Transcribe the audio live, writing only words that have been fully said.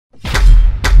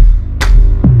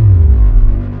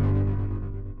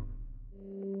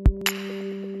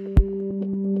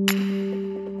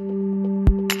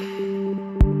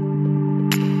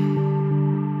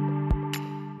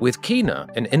With Kina,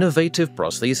 an innovative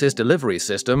prosthesis delivery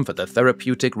system for the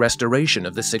therapeutic restoration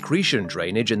of the secretion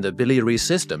drainage in the biliary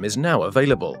system is now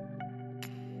available.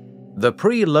 The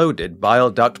pre-loaded bile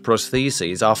duct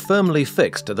prostheses are firmly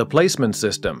fixed to the placement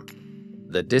system.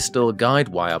 The distal guide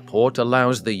wire port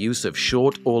allows the use of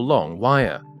short or long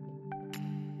wire.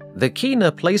 The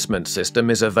Kina placement system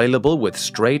is available with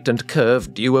straight and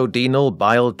curved duodenal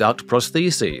bile duct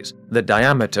prostheses. The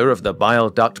diameter of the bile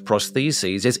duct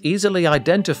prostheses is easily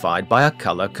identified by a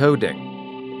color coding.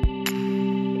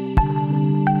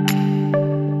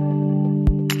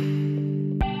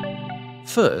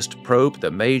 First, probe the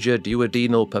major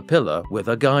duodenal papilla with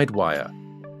a guide wire.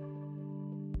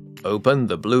 Open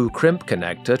the blue crimp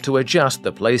connector to adjust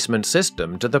the placement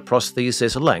system to the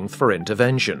prosthesis length for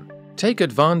intervention. Take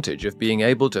advantage of being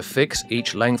able to fix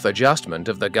each length adjustment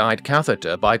of the guide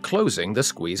catheter by closing the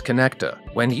squeeze connector.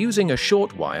 When using a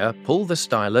short wire, pull the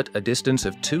stylet a distance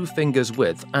of 2 fingers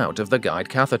width out of the guide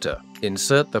catheter.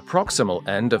 Insert the proximal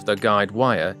end of the guide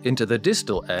wire into the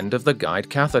distal end of the guide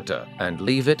catheter and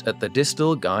leave it at the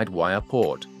distal guide wire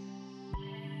port.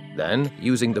 Then,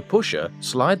 using the pusher,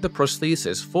 slide the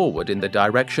prosthesis forward in the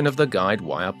direction of the guide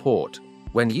wire port.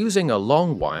 When using a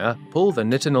long wire, pull the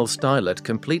nitinol stylet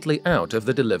completely out of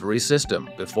the delivery system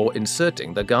before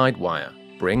inserting the guide wire.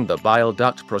 Bring the bile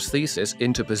duct prosthesis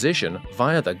into position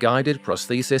via the guided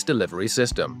prosthesis delivery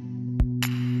system.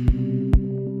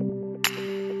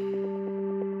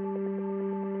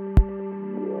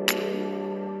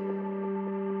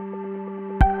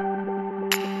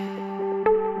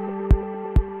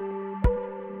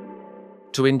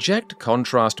 To inject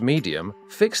contrast medium,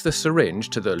 fix the syringe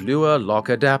to the Luer lock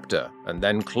adapter and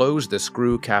then close the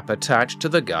screw cap attached to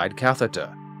the guide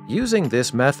catheter. Using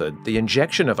this method, the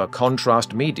injection of a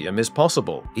contrast medium is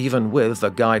possible, even with the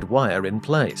guide wire in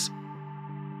place.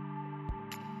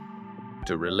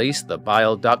 To release the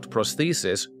bile duct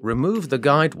prosthesis, remove the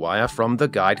guide wire from the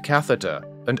guide catheter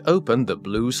and open the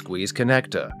blue squeeze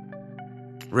connector.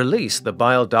 Release the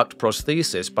bile duct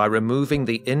prosthesis by removing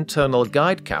the internal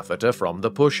guide catheter from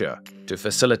the pusher. To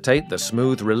facilitate the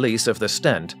smooth release of the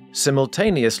stent,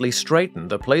 simultaneously straighten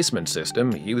the placement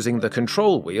system using the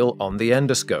control wheel on the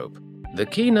endoscope. The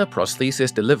Kina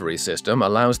prosthesis delivery system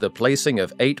allows the placing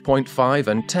of 8.5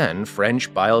 and 10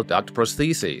 French bile duct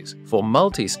prostheses. For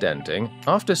multi-stenting,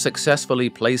 after successfully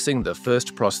placing the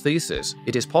first prosthesis,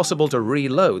 it is possible to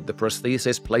reload the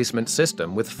prosthesis placement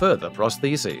system with further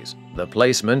prostheses. The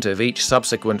placement of each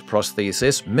subsequent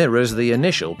prosthesis mirrors the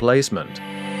initial placement.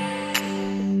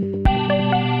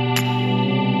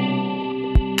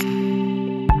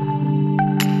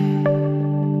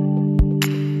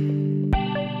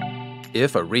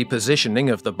 If a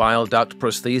repositioning of the bile duct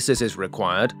prosthesis is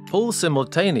required, pull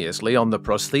simultaneously on the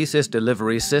prosthesis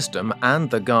delivery system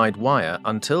and the guide wire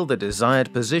until the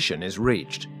desired position is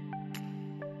reached.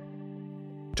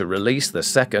 To release the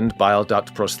second bile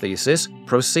duct prosthesis,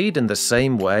 proceed in the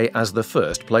same way as the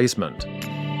first placement.